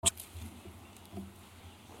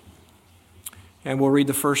And we'll read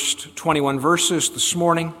the first 21 verses this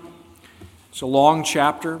morning. It's a long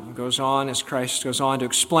chapter. It goes on as Christ goes on to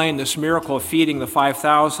explain this miracle of feeding the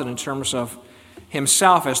 5,000 in terms of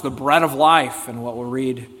himself as the bread of life, and what we'll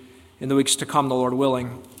read in the weeks to come, the Lord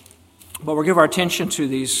willing. But we'll give our attention to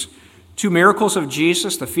these two miracles of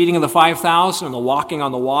Jesus, the feeding of the 5,000 and the walking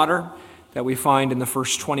on the water, that we find in the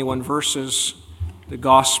first 21 verses, the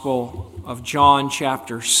Gospel of John,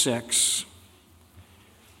 chapter 6.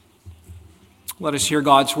 Let us hear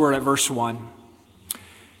God's word at verse 1.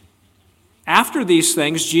 After these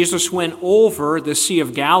things, Jesus went over the Sea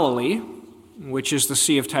of Galilee, which is the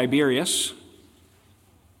Sea of Tiberias.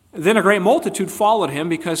 Then a great multitude followed him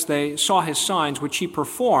because they saw his signs which he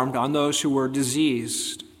performed on those who were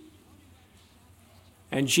diseased.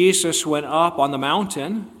 And Jesus went up on the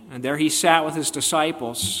mountain, and there he sat with his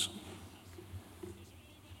disciples.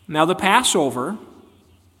 Now the Passover,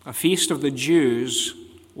 a feast of the Jews,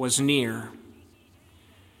 was near.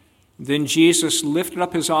 Then Jesus lifted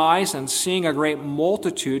up his eyes, and seeing a great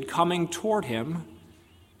multitude coming toward him,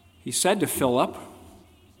 he said to Philip,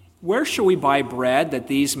 "Where shall we buy bread that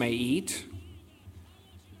these may eat?"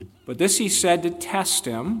 But this he said to test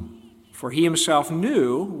him, for he himself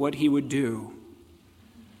knew what he would do.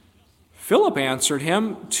 Philip answered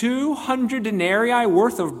him, 200 denarii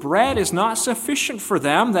worth of bread is not sufficient for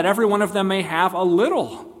them, that every one of them may have a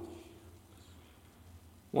little.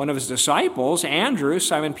 One of his disciples, Andrew,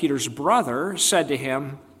 Simon Peter's brother, said to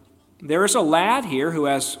him, "There is a lad here who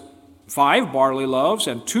has 5 barley loaves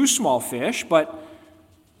and 2 small fish, but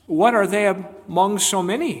what are they among so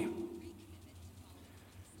many?"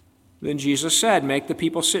 Then Jesus said, "Make the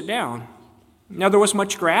people sit down." Now there was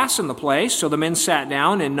much grass in the place, so the men sat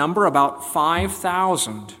down, in number about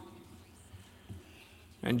 5,000.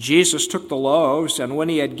 And Jesus took the loaves, and when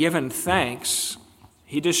he had given thanks,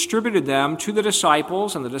 he distributed them to the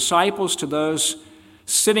disciples, and the disciples to those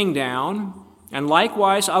sitting down, and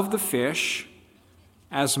likewise of the fish,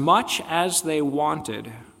 as much as they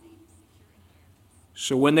wanted.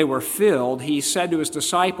 So when they were filled, he said to his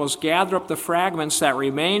disciples, "Gather up the fragments that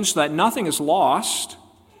remain, so that nothing is lost."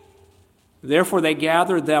 Therefore they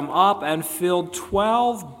gathered them up and filled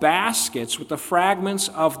 12 baskets with the fragments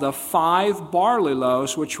of the 5 barley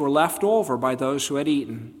loaves which were left over by those who had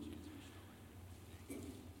eaten.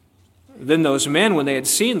 Then those men, when they had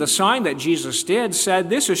seen the sign that Jesus did, said,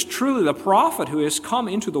 "This is truly the prophet who has come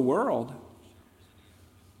into the world."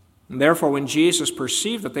 And therefore, when Jesus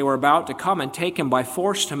perceived that they were about to come and take him by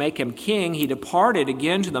force to make him king, he departed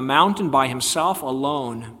again to the mountain by himself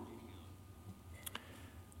alone.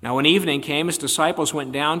 Now when evening came, his disciples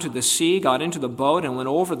went down to the sea, got into the boat, and went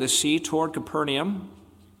over the sea toward Capernaum.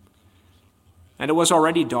 And it was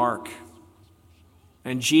already dark,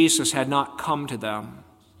 and Jesus had not come to them.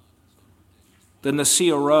 Then the sea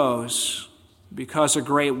arose, because a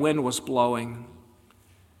great wind was blowing.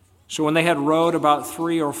 So when they had rowed about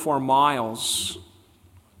 3 or 4 miles,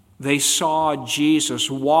 they saw Jesus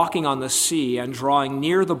walking on the sea and drawing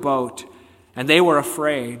near the boat, and they were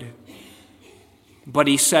afraid. But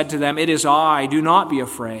he said to them, "It is I, do not be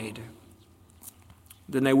afraid."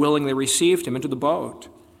 Then they willingly received him into the boat,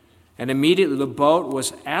 and immediately the boat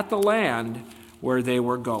was at the land where they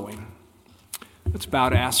were going. Let's bow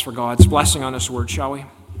to ask for God's blessing on this word, shall we?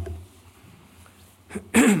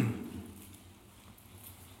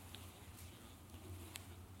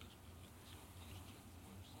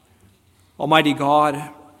 Almighty God,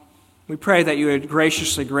 we pray that you would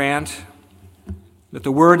graciously grant that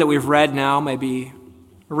the word that we've read now may be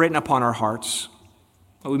written upon our hearts,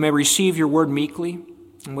 that we may receive your word meekly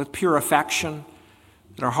and with pure affection,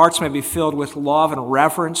 that our hearts may be filled with love and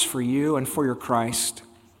reverence for you and for your Christ.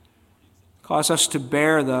 Cause us to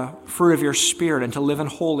bear the fruit of your Spirit and to live in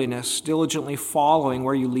holiness, diligently following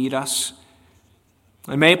where you lead us.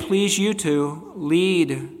 And may it please you to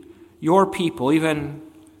lead your people, even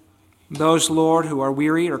those, Lord, who are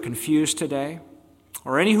weary or confused today,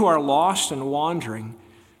 or any who are lost and wandering,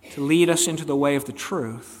 to lead us into the way of the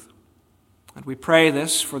truth. And we pray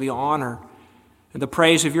this for the honor and the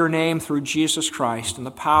praise of your name through Jesus Christ and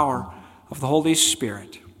the power of the Holy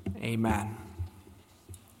Spirit. Amen.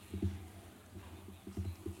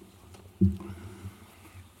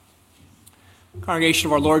 Congregation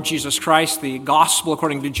of our Lord Jesus Christ, the gospel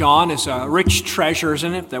according to John is a rich treasure,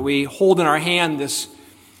 isn't it, that we hold in our hand this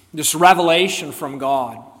revelation from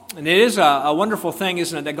God. And it is a wonderful thing,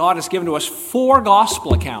 isn't it, that God has given to us 4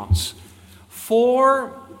 gospel accounts,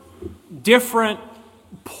 4 different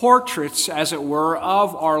portraits, as it were,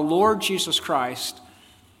 of our Lord Jesus Christ,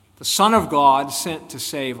 the Son of God sent to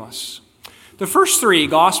save us. The first 3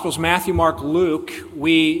 Gospels, Matthew, Mark, Luke,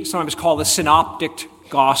 we sometimes call the synoptic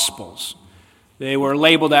Gospels. They were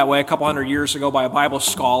labeled that way a couple hundred years ago by a Bible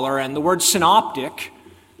scholar, and the word synoptic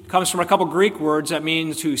comes from a couple Greek words that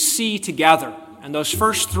mean to see together. And those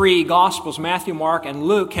first three Gospels, Matthew, Mark, and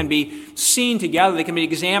Luke, can be seen together. They can be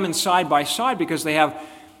examined side by side because they have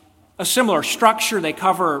a similar structure. They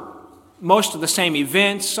cover most of the same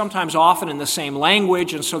events, sometimes often in the same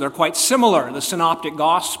language, and so they're quite similar, the Synoptic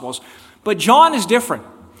Gospels. But John is different.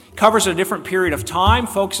 Covers a different period of time,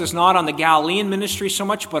 focuses not on the Galilean ministry so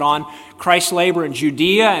much, but on Christ's labor in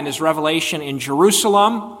Judea and his revelation in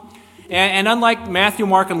Jerusalem. And unlike Matthew,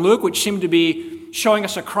 Mark, and Luke, which seem to be showing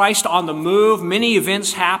us a Christ on the move, many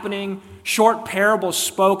events happening, short parables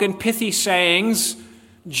spoken, pithy sayings,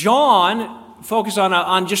 John focuses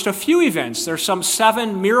on just a few events. There's some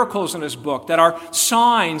 7 miracles in his book that are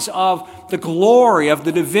signs of the glory, of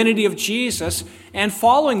the divinity of Jesus. And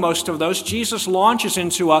following most of those, Jesus launches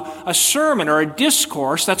into a sermon or a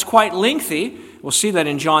discourse that's quite lengthy. We'll see that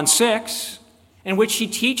in John 6, in which he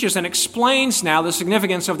teaches and explains now the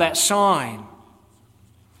significance of that sign.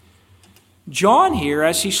 John here,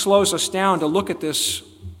 as he slows us down to look at this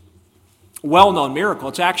well-known miracle,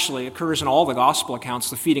 it actually occurs in all the gospel accounts,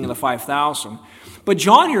 the feeding of the 5,000. But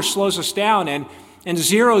John here slows us down and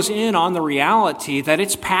zeroes in on the reality that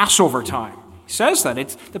it's Passover time. He says that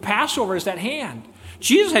the Passover is at hand.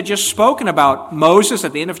 Jesus had just spoken about Moses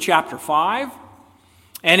at the end of chapter 5.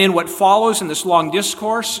 And in what follows in this long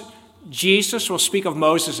discourse, Jesus will speak of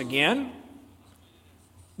Moses again.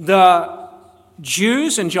 The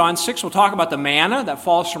Jews in John 6 will talk about the manna that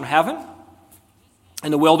falls from heaven in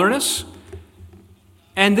the wilderness.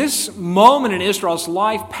 And this moment in Israel's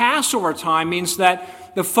life, Passover time, means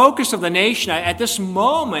that the focus of the nation at this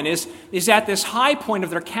moment is at this high point of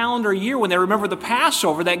their calendar year when they remember the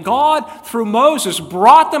Passover, that God, through Moses,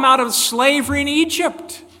 brought them out of slavery in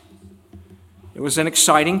Egypt. It was an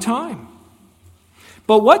exciting time.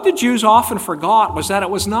 But what the Jews often forgot was that it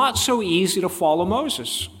was not so easy to follow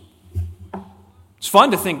Moses. It's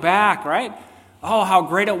fun to think back, right? Oh, how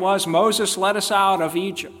great it was. Moses led us out of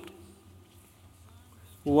Egypt.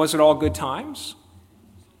 Well, was it all good times?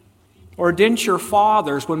 Or didn't your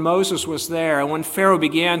fathers, when Moses was there and when Pharaoh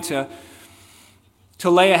began to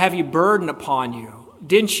lay a heavy burden upon you,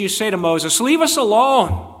 didn't you say to Moses, leave us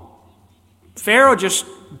alone? Pharaoh just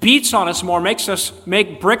beats on us more, makes us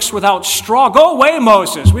make bricks without straw. Go away,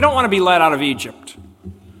 Moses. We don't want to be led out of Egypt.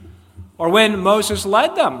 Or when Moses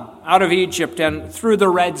led them out of Egypt and through the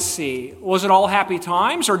Red Sea, was it all happy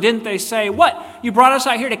times? Or didn't they say, what, you brought us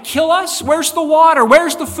out here to kill us? Where's the water?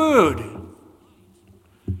 Where's the food?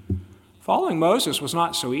 Following Moses was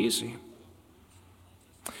not so easy.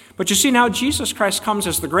 But you see, now Jesus Christ comes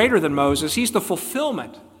as the greater than Moses. He's the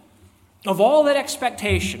fulfillment of all that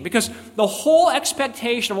expectation, because the whole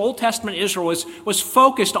expectation of Old Testament Israel was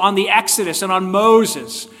focused on the Exodus and on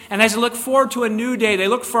Moses. And as they look forward to a new day, they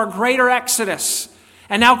look for a greater Exodus.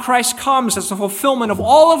 And now Christ comes as the fulfillment of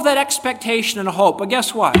all of that expectation and hope. But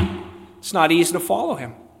guess what? It's not easy to follow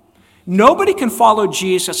him. Nobody can follow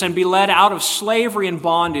Jesus and be led out of slavery and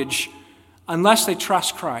bondage unless they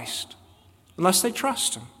trust Christ, unless they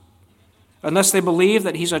trust him, unless they believe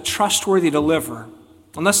that he's a trustworthy deliverer,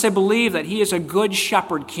 unless they believe that he is a good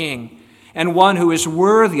shepherd king and one who is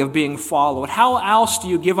worthy of being followed. How else do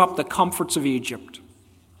you give up the comforts of Egypt?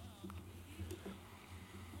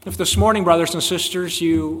 If this morning, brothers and sisters,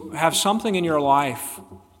 you have something in your life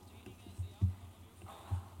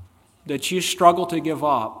that you struggle to give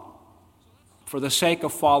up for the sake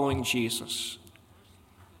of following Jesus,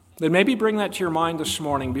 then maybe bring that to your mind this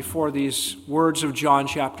morning before these words of John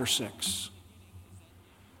chapter 6.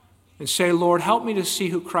 And say, Lord, help me to see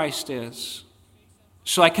who Christ is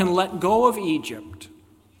so I can let go of Egypt,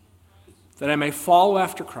 that I may follow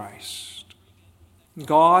after Christ.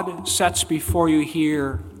 God sets before you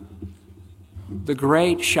here the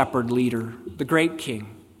great shepherd leader, the great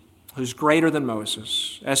king, who's greater than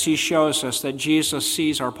Moses, as he shows us that Jesus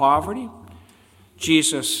sees our poverty,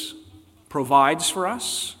 Jesus provides for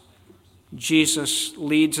us, Jesus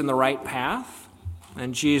leads in the right path,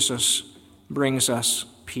 and Jesus brings us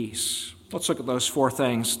peace. Let's look at those 4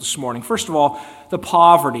 things this morning. First of all, the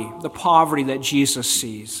poverty that Jesus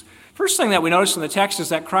sees. First thing that we notice in the text is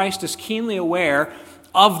that Christ is keenly aware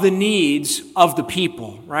of the needs of the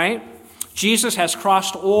people, right? Jesus has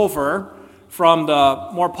crossed over from the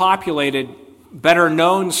more populated, better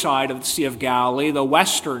known side of the Sea of Galilee, the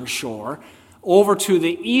western shore, over to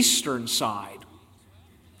the eastern side.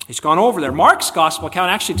 He's gone over there. Mark's gospel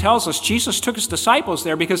account actually tells us Jesus took his disciples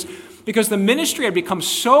there because the ministry had become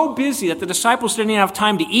so busy that the disciples didn't even have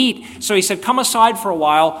time to eat. So he said, come aside for a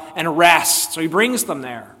while and rest. So he brings them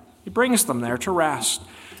there. He brings them there to rest.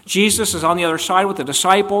 Jesus is on the other side with the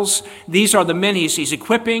disciples. These are the men he's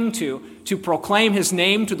equipping to proclaim his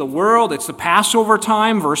name to the world. It's the Passover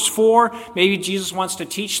time, verse 4. Maybe Jesus wants to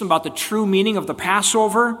teach them about the true meaning of the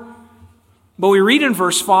Passover. But we read in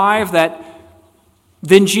verse 5 that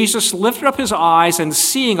then Jesus lifted up his eyes, and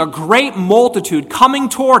seeing a great multitude coming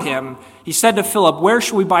toward him, he said to Philip, "Where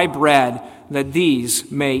shall we buy bread that these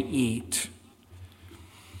may eat?"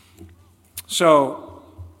 So,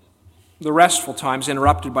 the restful time is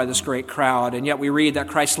interrupted by this great crowd, and yet we read that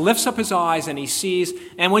Christ lifts up his eyes and he sees.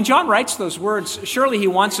 And when John writes those words, surely he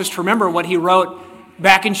wants us to remember what he wrote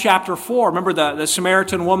back in chapter 4. Remember the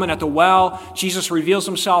Samaritan woman at the well? Jesus reveals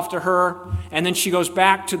himself to her, and then she goes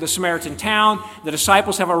back to the Samaritan town. The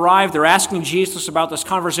disciples have arrived. They're asking Jesus about this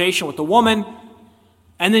conversation with the woman.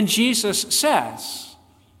 And then Jesus says,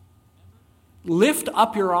 "Lift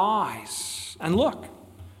up your eyes and look."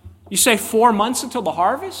 You say 4 months until the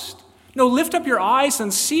harvest? No, lift up your eyes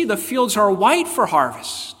and see the fields are white for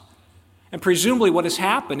harvest. And presumably what has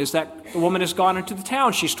happened is that the woman has gone into the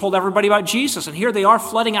town. She's told everybody about Jesus. And here they are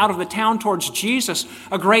flooding out of the town towards Jesus,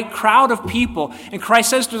 a great crowd of people. And Christ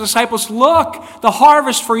says to the disciples, "Look, the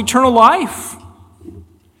harvest for eternal life."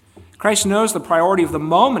 Christ knows the priority of the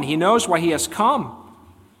moment. He knows why he has come.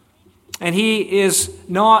 And he is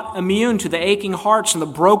not immune to the aching hearts and the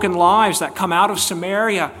broken lives that come out of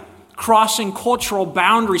Samaria, crossing cultural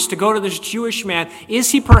boundaries to go to this Jewish man.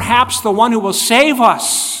 Is he perhaps the one who will save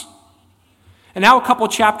us? And now a couple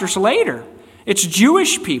chapters later, it's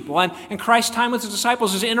Jewish people, and Christ's time with his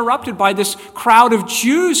disciples is interrupted by this crowd of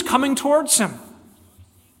Jews coming towards him.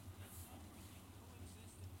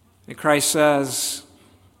 And Christ says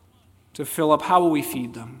to Philip, "How will we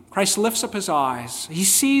feed them?" Christ lifts up his eyes. He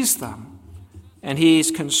sees them, and he's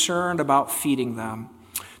concerned about feeding them.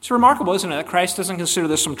 It's remarkable, isn't it, that Christ doesn't consider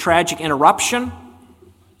this some tragic interruption,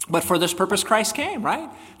 but for this purpose Christ came, right?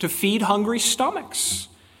 To feed hungry stomachs.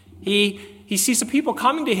 He sees the people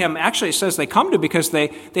coming to him. Actually, it says they come to because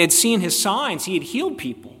they had seen his signs. He had healed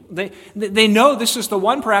people. They know this is the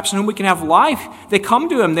one perhaps in whom we can have life. They come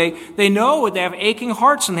to him. They know they have aching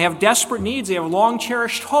hearts and they have desperate needs. They have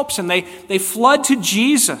long-cherished hopes, and they flood to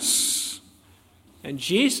Jesus. And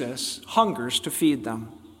Jesus hungers to feed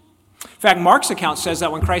them. In fact, Mark's account says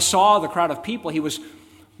that when Christ saw the crowd of people, he was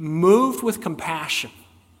moved with compassion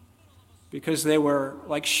because they were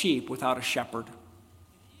like sheep without a shepherd.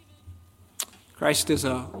 Christ is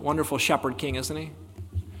a wonderful shepherd king, isn't he?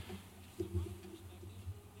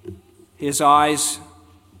 His eyes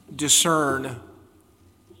discern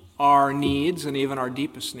our needs and even our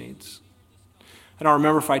deepest needs. I don't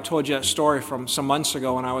remember if I told you that story from some months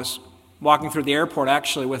ago when I was walking through the airport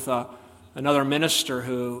actually with another minister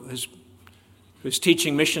who's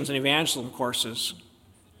teaching missions and evangelism courses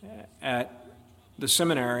at the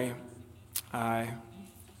seminary I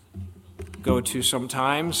go to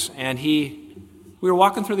sometimes, and we were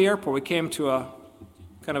walking through the airport. We came to a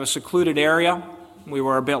kind of a secluded area. We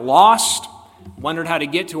were a bit lost, wondered how to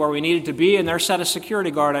get to where we needed to be, and there sat a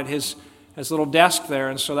security guard at his little desk there,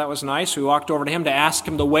 and so that was nice. We walked over to him to ask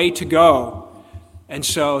him the way to go, and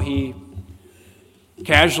so he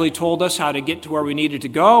casually told us how to get to where we needed to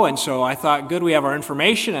go, and so I thought, good, we have our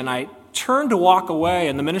information, and I turned to walk away,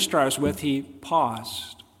 and the minister I was with, he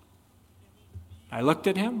paused. I looked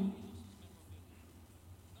at him,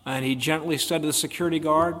 and he gently said to the security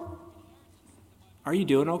guard, "Are you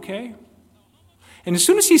doing okay?" And as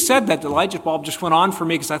soon as he said that, the light bulb just went on for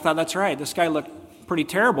me because I thought, that's right, this guy looked pretty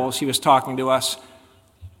terrible as he was talking to us.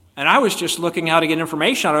 And I was just looking how to get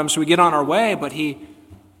information out of him so we get on our way, but the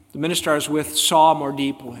minister I was with saw more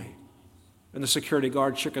deeply. And the security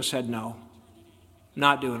guard shook his head, no,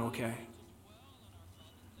 not doing okay.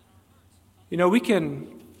 You know, we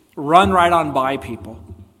can run right on by people.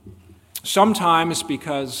 Sometimes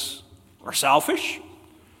because we're selfish.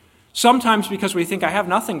 Sometimes because we think I have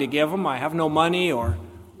nothing to give them, I have no money, or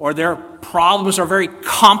their problems are very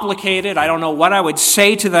complicated. I don't know what I would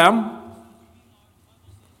say to them.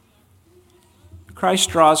 Christ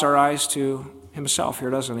draws our eyes to himself here,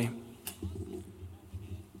 doesn't he?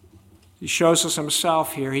 He shows us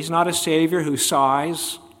himself here. He's not a Savior who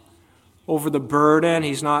sighs over the burden.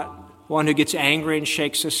 He's not one who gets angry and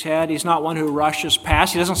shakes his head. He's not one who rushes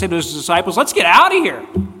past. He doesn't say to his disciples, "Let's get out of here.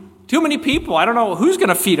 Too many people. I don't know who's going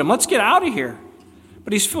to feed them. Let's get out of here."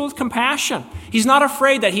 But he's filled with compassion. He's not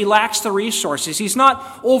afraid that he lacks the resources. He's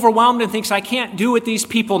not overwhelmed and thinks, I can't do what these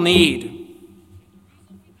people need.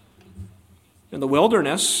 In the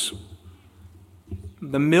wilderness,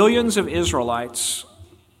 the millions of Israelites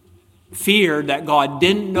feared that God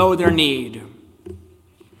didn't know their need.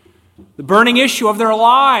 The burning issue of their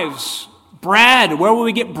lives, bread. Where will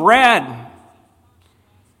we get bread?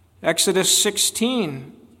 Exodus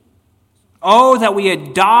 16. Oh, that we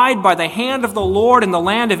had died by the hand of the Lord in the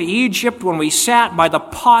land of Egypt when we sat by the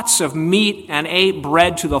pots of meat and ate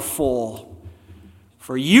bread to the full.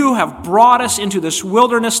 For you have brought us into this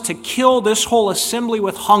wilderness to kill this whole assembly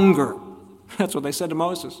with hunger. That's what they said to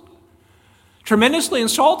Moses. Tremendously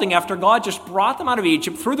insulting after God just brought them out of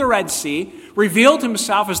Egypt through the Red Sea, revealed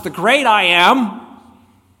himself as the great I am,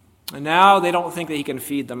 and now they don't think that he can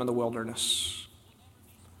feed them in the wilderness.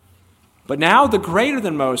 But now the greater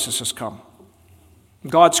than Moses has come.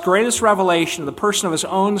 God's greatest revelation in the person of his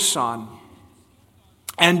own Son.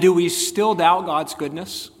 And do we still doubt God's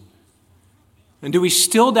goodness? And do we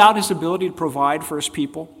still doubt his ability to provide for his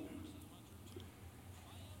people?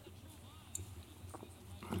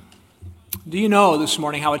 Do you know this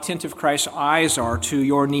morning how attentive Christ's eyes are to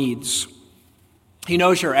your needs? He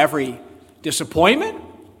knows your every disappointment.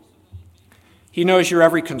 He knows your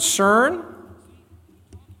every concern.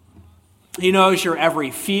 He knows your every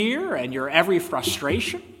fear and your every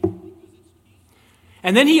frustration.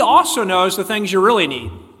 And then he also knows the things you really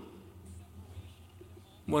need.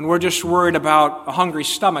 When we're just worried about a hungry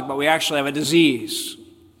stomach, but we actually have a disease.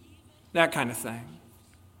 That kind of thing.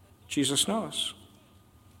 Jesus knows.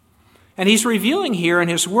 And he's revealing here in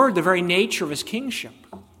his word the very nature of his kingship.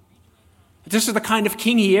 This is the kind of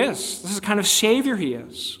king he is. This is the kind of Savior he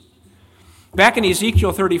is. Back in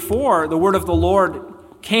Ezekiel 34, the word of the Lord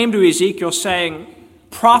came to Ezekiel saying,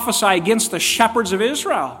 prophesy against the shepherds of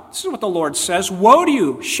Israel. This is what the Lord says. Woe to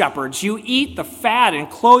you, shepherds! You eat the fat and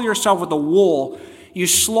clothe yourself with the wool. You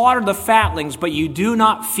slaughter the fatlings, but you do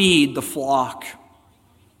not feed the flock.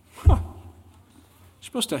 You're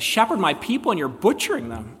supposed to shepherd my people, and you're butchering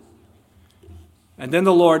them. And then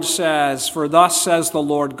the Lord says, for thus says the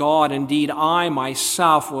Lord God, indeed I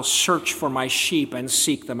myself will search for my sheep and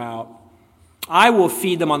seek them out. I will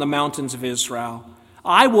feed them on the mountains of Israel.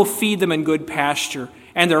 I will feed them in good pasture,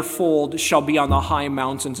 and their fold shall be on the high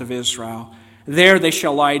mountains of Israel. There they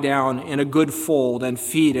shall lie down in a good fold and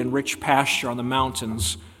feed in rich pasture on the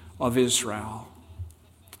mountains of Israel.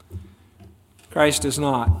 Christ is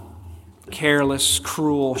not a careless,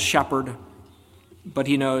 cruel shepherd, but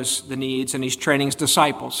he knows the needs, and he's training his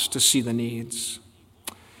disciples to see the needs.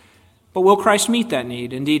 But will Christ meet that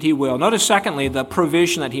need? Indeed, he will. Notice, secondly, the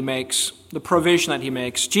provision that he makes. The provision that he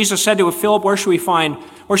makes. Jesus said to Philip, where should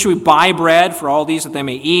we buy bread for all these that they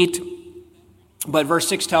may eat? But verse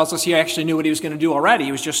 6 tells us he actually knew what he was going to do already.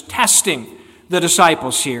 He was just testing the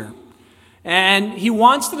disciples here. And he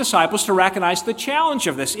wants the disciples to recognize the challenge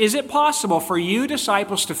of this. Is it possible for you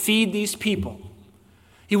disciples to feed these people?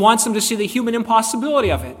 He wants them to see the human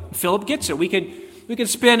impossibility of it. Philip gets it. We could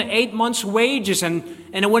spend 8 months' wages and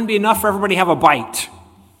it wouldn't be enough for everybody to have a bite.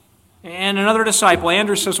 And another disciple,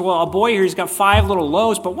 Andrew, says, well, a boy here, he's got 5 little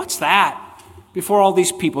loaves, but what's that? Before all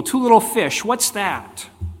these people, 2 little fish, what's that?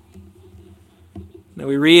 Now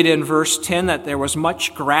we read in verse 10 that there was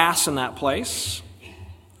much grass in that place.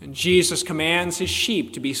 And Jesus commands his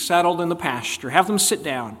sheep to be settled in the pasture. Have them sit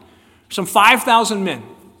down. Some 5,000 men.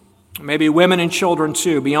 Maybe women and children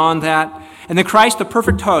too, beyond that. And then Christ, the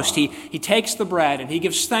perfect host, he takes the bread and he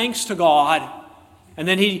gives thanks to God. And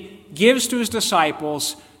then he gives to his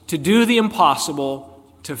disciples to do the impossible,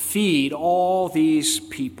 to feed all these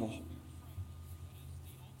people.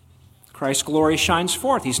 Christ's glory shines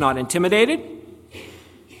forth. He's not intimidated.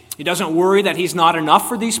 He doesn't worry that he's not enough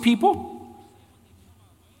for these people.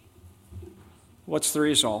 What's the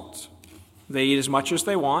result? They eat as much as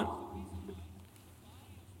they want.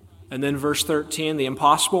 And then verse 13, the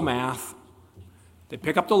impossible math. They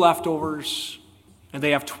pick up the leftovers, and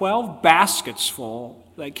they have 12 baskets full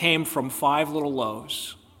that came from 5 little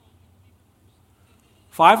loaves.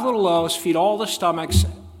 5 little loaves feed all the stomachs,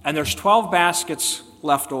 and there's 12 baskets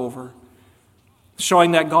left over,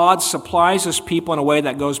 showing that God supplies his people in a way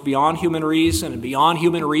that goes beyond human reason and beyond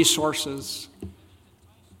human resources.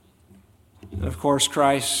 And of course,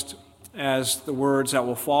 Christ, as the words that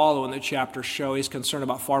will follow in the chapter show, he's concerned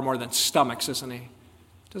about far more than stomachs, isn't he?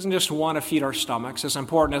 He doesn't just want to feed our stomachs, as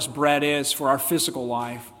important as bread is for our physical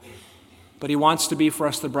life, but he wants to be for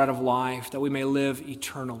us the bread of life, that we may live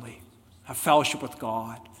eternally, have fellowship with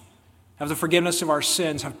God, have the forgiveness of our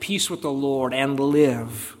sins, have peace with the Lord, and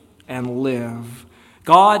live, and live.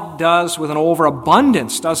 God does with an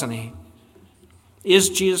overabundance, doesn't he? Is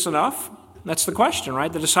Jesus enough? That's the question,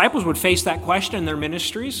 right? The disciples would face that question in their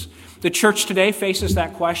ministries. The church today faces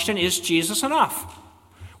that question, is Jesus enough?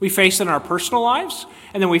 We face it in our personal lives,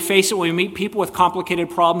 and then we face it when we meet people with complicated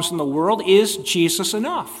problems in the world. Is Jesus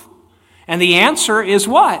enough? And the answer is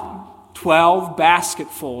what? 12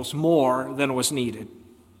 basketfuls more than was needed.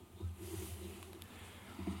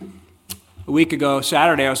 A week ago,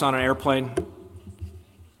 Saturday, I was on an airplane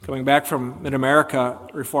coming back from Mid-America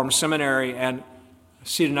Reformed Seminary and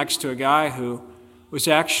seated next to a guy who was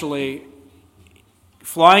actually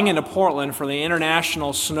flying into Portland for the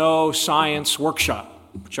International Snow Science Workshop,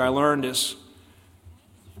 which I learned is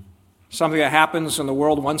something that happens in the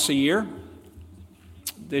world once a year.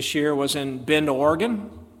 This year was in Bend, Oregon,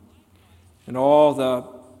 and all the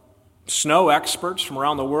snow experts from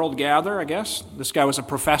around the world gather, I guess. This guy was a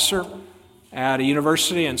professor at a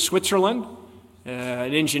university in Switzerland,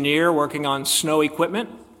 an engineer working on snow equipment.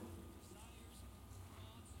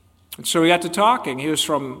 And so we got to talking. He was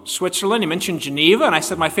from Switzerland. He mentioned Geneva, and I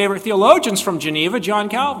said, my favorite theologian's from Geneva, John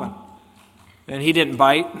Calvin. And he didn't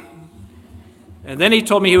bite. And then he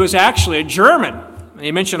told me he was actually a German. And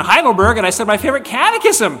he mentioned Heidelberg, and I said, my favorite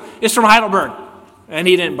catechism is from Heidelberg. And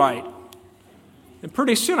he didn't bite. And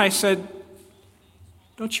pretty soon I said,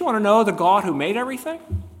 don't you want to know the God who made everything?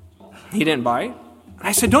 He didn't bite. And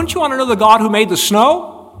I said, don't you want to know the God who made the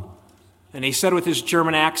snow? And he said with his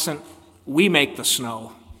German accent, we make the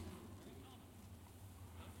snow.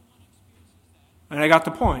 And I got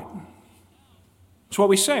the point. It's what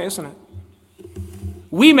we say, isn't it?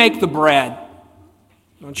 We make the bread.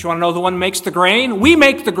 Don't you want to know the one who makes the grain? We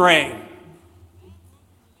make the grain.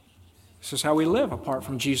 This is how we live apart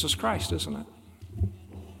from Jesus Christ, isn't it?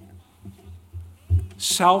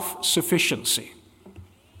 Self-sufficiency.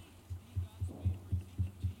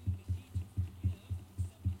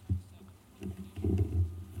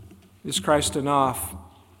 Is Christ enough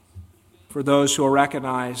for those who will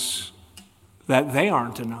recognize that they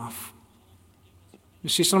aren't enough? You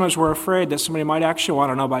see, sometimes we're afraid that somebody might actually want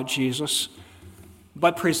to know about Jesus,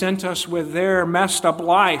 but present us with their messed up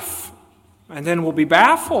life, and then we'll be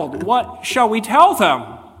baffled. What shall we tell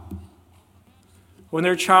them? When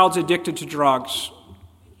their child's addicted to drugs,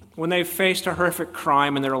 when they've faced a horrific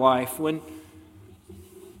crime in their life, when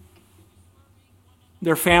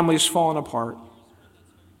their family's fallen apart.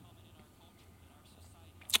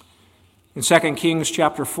 In 2 Kings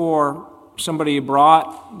chapter 4, somebody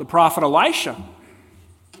brought the prophet Elisha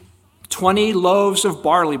 20 loaves of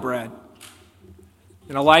barley bread.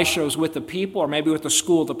 And Elisha was with the people, or maybe with the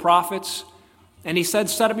school of the prophets, and he said,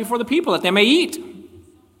 set it before the people that they may eat.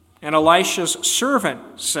 And Elisha's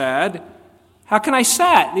servant said, how can I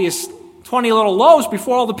set these 20 little loaves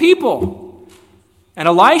before all the people? And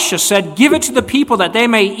Elisha said, give it to the people that they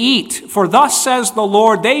may eat, for thus says the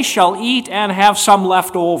Lord, they shall eat and have some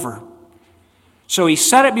left over. So he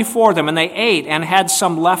set it before them, and they ate and had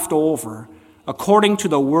some left over, according to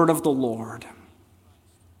the word of the Lord.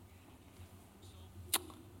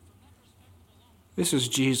 This is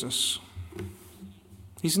Jesus.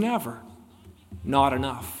 He's never not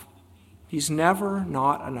enough. He's never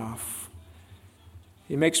not enough.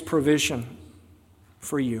 He makes provision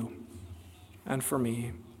for you and for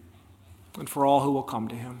me and for all who will come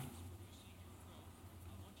to him.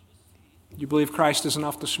 You believe Christ is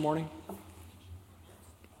enough this morning?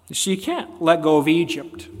 You see, you can't let go of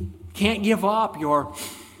Egypt. You can't give up your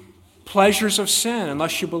pleasures of sin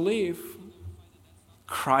unless you believe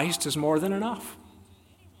Christ is more than enough.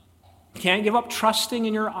 You can't give up trusting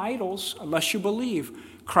in your idols unless you believe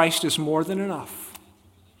Christ is more than enough.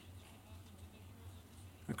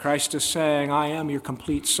 And Christ is saying, I am your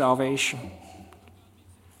complete salvation.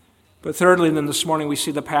 But thirdly, then this morning we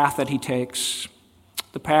see the path that he takes.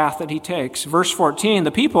 The path that he takes. Verse 14,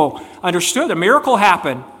 the people understood a miracle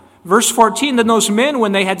happened. Verse 14, then those men,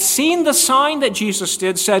 when they had seen the sign that Jesus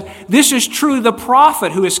did, said, this is truly the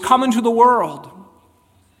prophet who has come into the world.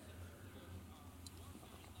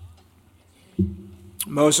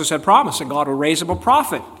 Moses had promised that God would raise up a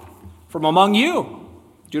prophet from among you.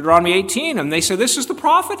 Deuteronomy 18, and they said, this is the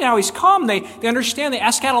prophet now, he's come. They understand the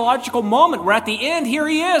eschatological moment. We're at the end, here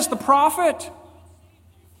he is, the prophet.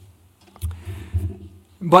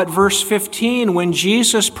 But verse 15, when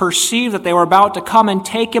Jesus perceived that they were about to come and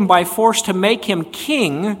take him by force to make him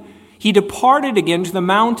king, he departed again to the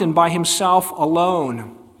mountain by himself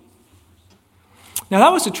alone. Now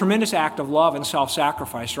that was a tremendous act of love and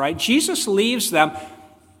self-sacrifice, right? Jesus leaves them,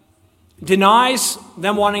 denies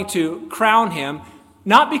them wanting to crown him,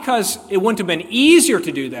 not because it wouldn't have been easier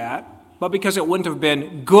to do that, but because it wouldn't have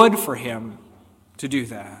been good for him to do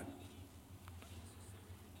that.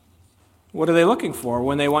 What are they looking for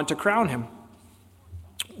when they want to crown him?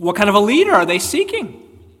 What kind of a leader are they seeking?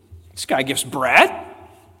 This guy gives bread.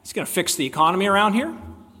 He's going to fix the economy around here.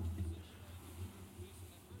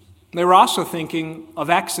 They were also thinking of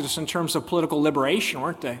Exodus in terms of political liberation,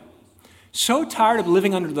 weren't they? So tired of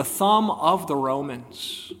living under the thumb of the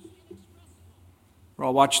Romans. We're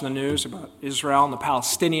all watching the news about Israel and the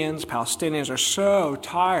Palestinians. Palestinians are so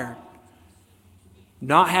tired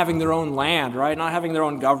not having their own land, right? Not having their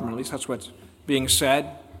own government. At least that's what's being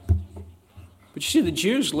said. But you see, the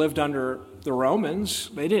Jews lived under the Romans.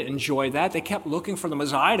 They didn't enjoy that. They kept looking for the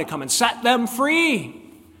Messiah to come and set them free.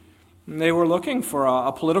 And they were looking for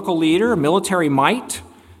a political leader, a military might.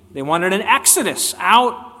 They wanted an exodus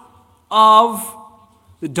out of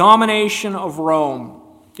the domination of Rome.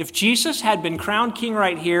 If Jesus had been crowned king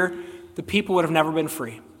right here, the people would have never been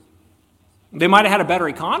free. They might have had a better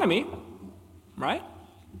economy, right?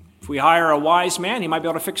 If we hire a wise man, he might be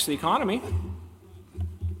able to fix the economy.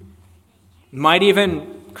 Might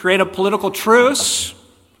even create a political truce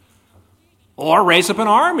or raise up an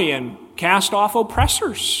army and cast off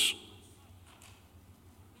oppressors.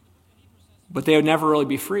 But they would never really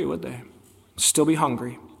be free, would they? Still be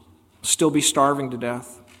hungry, still be starving to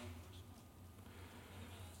death.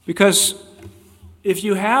 Because if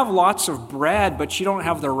you have lots of bread, but you don't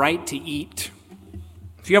have the right to eat,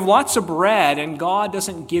 if you have lots of bread and God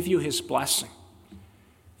doesn't give you his blessing,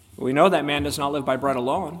 we know that man does not live by bread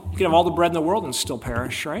alone. You can have all the bread in the world and still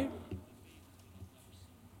perish, right?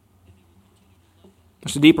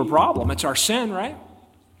 It's a deeper problem. It's our sin, right?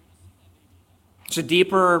 It's a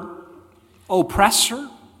deeper oppressor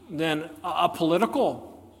than a political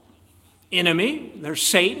enemy. There's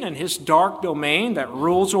Satan and his dark domain that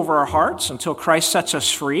rules over our hearts until Christ sets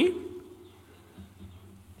us free.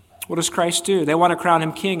 What does Christ do? They want to crown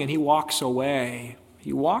him king, and he walks away.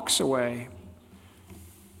 He walks away.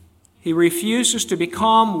 He refuses to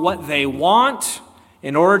become what they want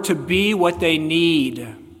in order to be what they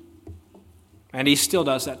need. And he still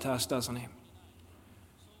does that to us, doesn't he?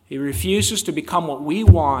 He refuses to become what we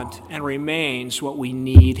want and remains what we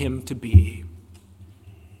need him to be.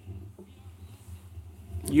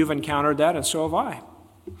 You've encountered that, and so have I.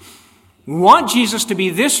 We want Jesus to be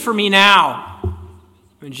this for me now.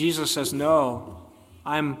 And Jesus says, no,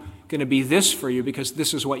 I'm going to be this for you because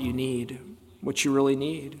this is what you need, what you really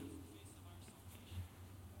need.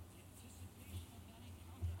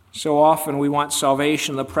 So often we want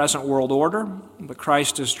salvation in the present world order, but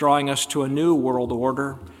Christ is drawing us to a new world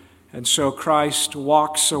order, and so Christ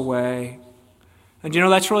walks away. And you know,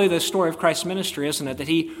 that's really the story of Christ's ministry, isn't it? That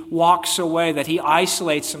he walks away, that he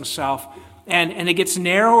isolates himself, and it gets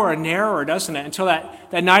narrower and narrower, doesn't it? Until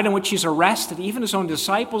that night in which he's arrested, even his own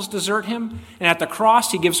disciples desert him, and at the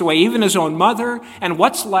cross he gives away even his own mother, and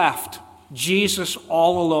what's left? Jesus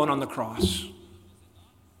all alone on the cross.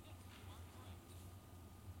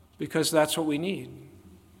 Because that's what we need.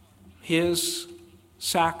 His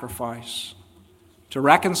sacrifice to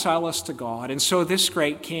reconcile us to God. And so this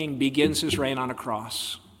great king begins his reign on a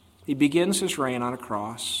cross. He begins his reign on a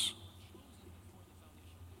cross.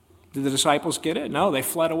 Did the disciples get it? No, they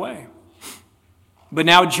fled away. But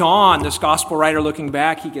now John, this gospel writer looking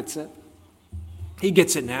back, he gets it. He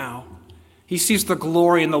gets it now. He sees the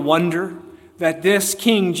glory and the wonder that this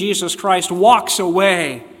King Jesus Christ walks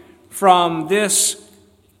away from this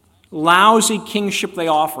lousy kingship they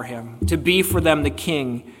offer him to be for them the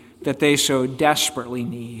king that they so desperately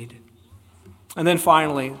need. And then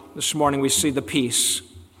finally, this morning we see the peace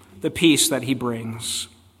that he brings.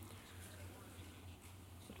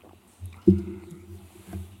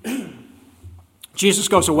 Jesus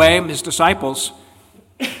goes away, his disciples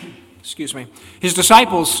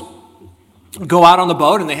go out on the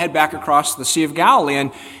boat and they head back across the Sea of Galilee.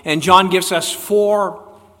 And John gives us 4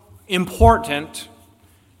 important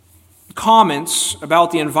comments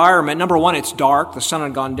about the environment. Number 1, it's dark. The sun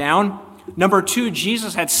had gone down. Number 2,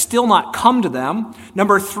 Jesus had still not come to them.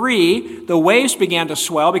 Number 3, the waves began to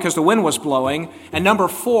swell because the wind was blowing. And number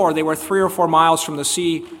 4, they were 3 or 4 miles from the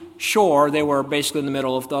sea shore. They were basically in the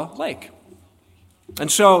middle of the lake.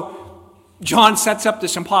 And so John sets up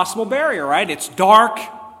this impossible barrier, right? It's dark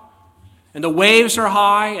and the waves are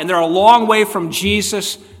high and they're a long way from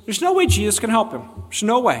Jesus. There's no way Jesus can help him. There's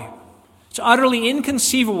no way. It's utterly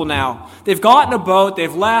inconceivable now. They've gotten a boat,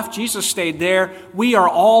 they've left, Jesus stayed there. We are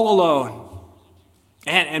all alone.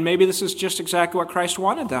 And maybe this is just exactly what Christ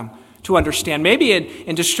wanted them to understand. Maybe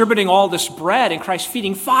in distributing all this bread and Christ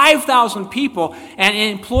feeding 5,000 people and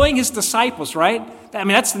employing his disciples, right? I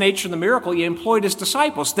mean, that's the nature of the miracle. He employed his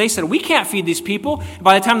disciples. They said, we can't feed these people. And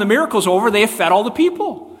by the time the miracle's over, they have fed all the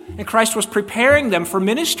people. And Christ was preparing them for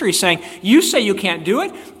ministry, saying, you say you can't do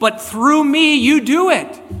it, but through me you do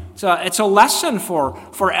it. It's a lesson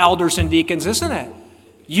for elders and deacons, isn't it?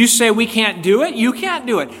 You say we can't do it, you can't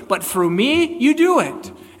do it, but through me you do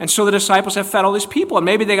it. And so the disciples have fed all these people, and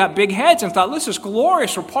maybe they got big heads and thought, this is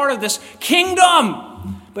glorious, we're part of this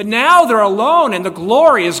kingdom. But now they're alone and the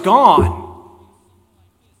glory is gone.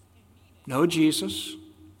 No Jesus,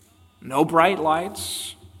 no bright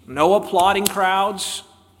lights, no applauding crowds.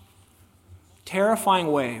 terrifying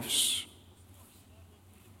waves.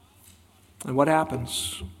 And what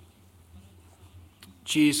happens?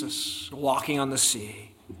 Jesus walking on the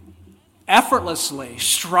sea, effortlessly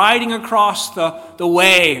striding across the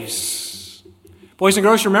waves. Boys and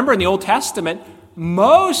girls, remember in the Old Testament,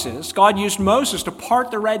 God used Moses to part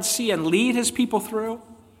the Red Sea and lead his people through.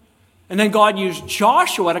 And then God used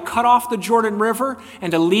Joshua to cut off the Jordan River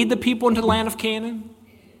and to lead the people into the land of Canaan.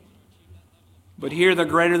 But here the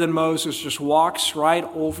greater than Moses just walks right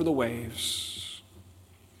over the waves.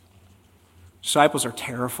 Disciples are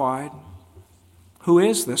terrified. Who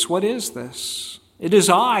is this? What is this? It is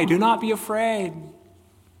I. Do not be afraid.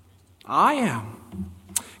 I am.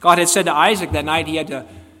 God had said to Isaac that night he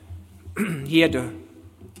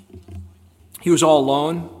was all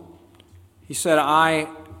alone. He said, I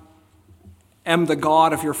am the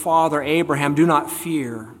God of your father Abraham. Do not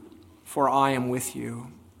fear, for I am with you.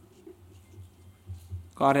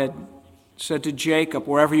 God had said to Jacob,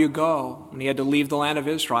 wherever you go, when he had to leave the land of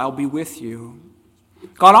Israel, I'll be with you.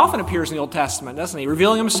 God often appears in the Old Testament, doesn't he?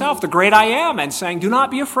 Revealing himself, the great I am, and saying, do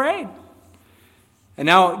not be afraid. And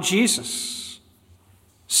now Jesus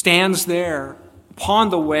stands there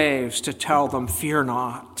upon the waves to tell them, fear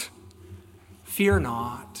not. Fear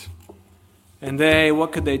not. And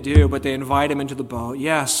what could they do? But they invite him into the boat.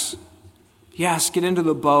 Yes, get into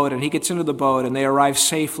the boat. And he gets into the boat, and they arrive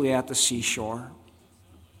safely at the seashore.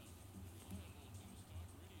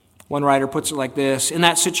 One writer puts it like this: in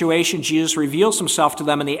that situation, Jesus reveals himself to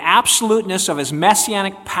them in the absoluteness of his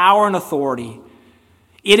messianic power and authority.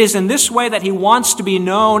 It is in this way that he wants to be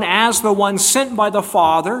known as the one sent by the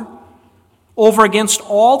Father over against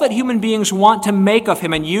all that human beings want to make of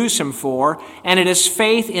him and use him for, and it is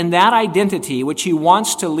faith in that identity which he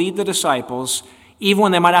wants to lead the disciples, even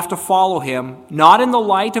when they might have to follow him, not in the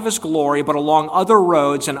light of his glory, but along other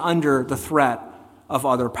roads and under the threat of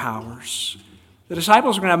other powers. The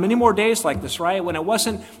disciples are going to have many more days like this, right? When it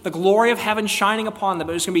wasn't the glory of heaven shining upon them,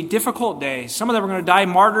 but it was going to be difficult days. Some of them were going to die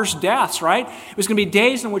martyrs' deaths, right? It was going to be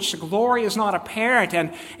days in which the glory is not apparent,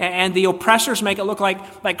 and the oppressors make it look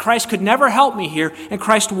like Christ could never help me here. And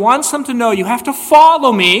Christ wants them to know, you have to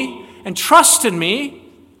follow me and trust in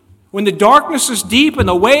me. When the darkness is deep and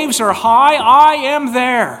the waves are high, I am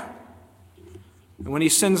there. And when he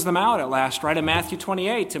sends them out at last, right in Matthew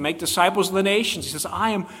 28, to make disciples of the nations, he says,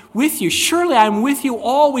 I am with you. Surely I am with you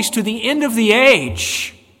always to the end of the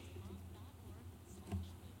age.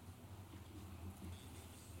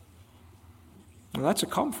 Well, that's a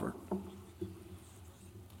comfort.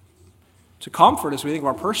 It's a comfort as we think of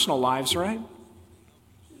our personal lives, right?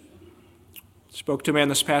 I spoke to a man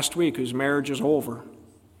this past week whose marriage is over.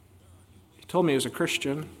 He told me he was a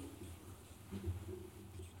Christian,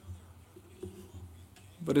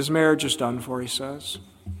 but his marriage is done for, he says.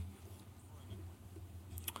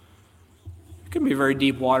 It can be very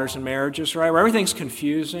deep waters in marriages, right? Where everything's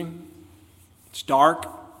confusing. It's dark.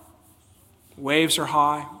 Waves are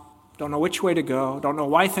high. Don't know which way to go. Don't know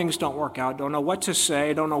why things don't work out. Don't know what to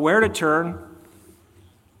say. Don't know where to turn.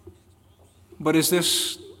 But is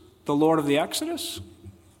this the Lord of the Exodus?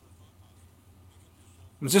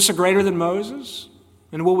 Is this a greater than Moses?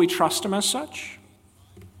 And will we trust him as such?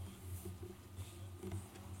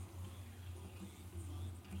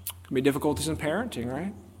 Be difficulties in parenting,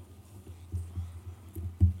 right?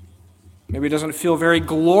 Maybe it doesn't feel very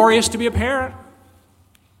glorious to be a parent.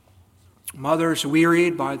 Mothers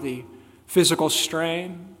wearied by the physical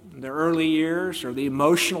strain in their early years, or the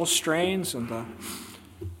emotional strains in the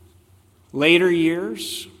later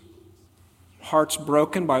years. Hearts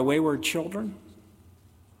broken by wayward children.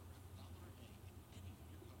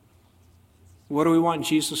 What do we want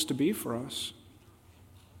Jesus to be for us?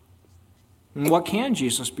 And what can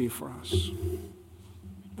Jesus be for us?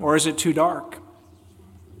 Or is it too dark?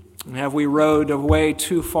 And have we rowed away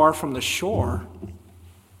too far from the shore?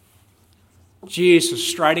 Jesus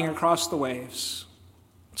striding across the waves.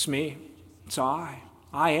 It's me. It's I.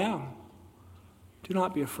 I am. Do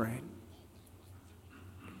not be afraid.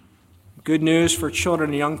 Good news for children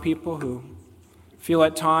and young people who feel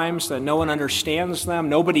at times that no one understands them,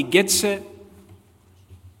 nobody gets it.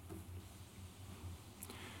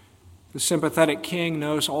 The sympathetic king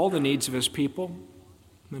knows all the needs of his people,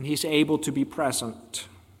 and he's able to be present.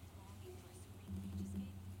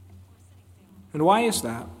 And why is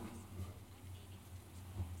that?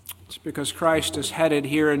 It's because Christ is headed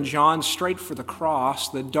here in John straight for the cross,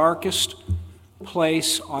 the darkest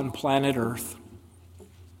place on planet Earth.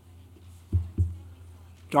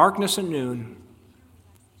 Darkness at noon.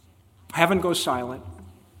 Heaven goes silent.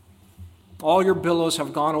 All your billows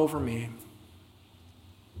have gone over me.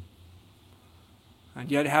 And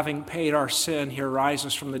yet, having paid our sin, he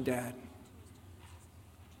rises from the dead.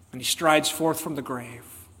 And he strides forth from the grave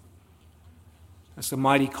as the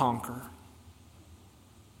mighty conqueror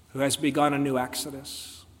who has begun a new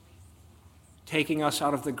exodus, taking us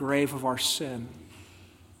out of the grave of our sin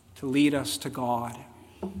to lead us to God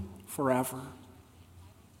forever.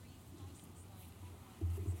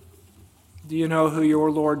 Do you know who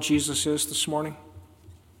your Lord Jesus is this morning?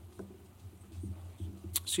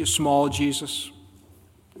 See a small Jesus?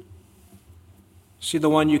 See the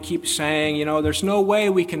one you keep saying, there's no way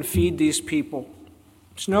we can feed these people.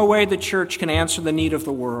 There's no way the church can answer the need of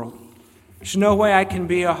the world. There's no way I can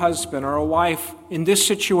be a husband or a wife in this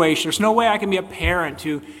situation. There's no way I can be a parent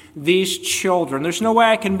to these children. There's no way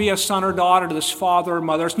I can be a son or daughter to this father or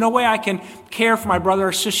mother. There's no way I can care for my brother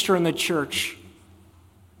or sister in the church.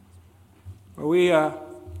 Are we a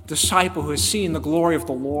disciple who has seen the glory of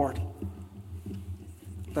the Lord?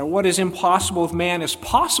 That what is impossible with man is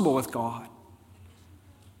possible with God.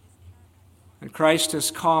 And Christ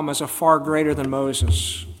has come as a far greater than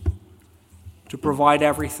Moses to provide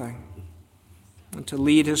everything and to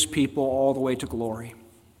lead his people all the way to glory.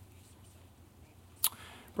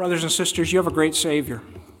 Brothers and sisters, you have a great Savior.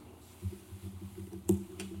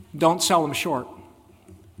 Don't sell him short.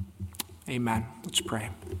 Amen. Let's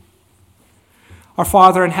pray. Our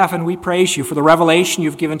Father in heaven, we praise you for the revelation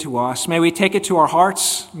you've given to us. May we take it to our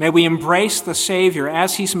hearts. May we embrace the Savior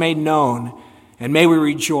as he's made known. And may we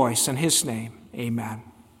rejoice in his name. Amen.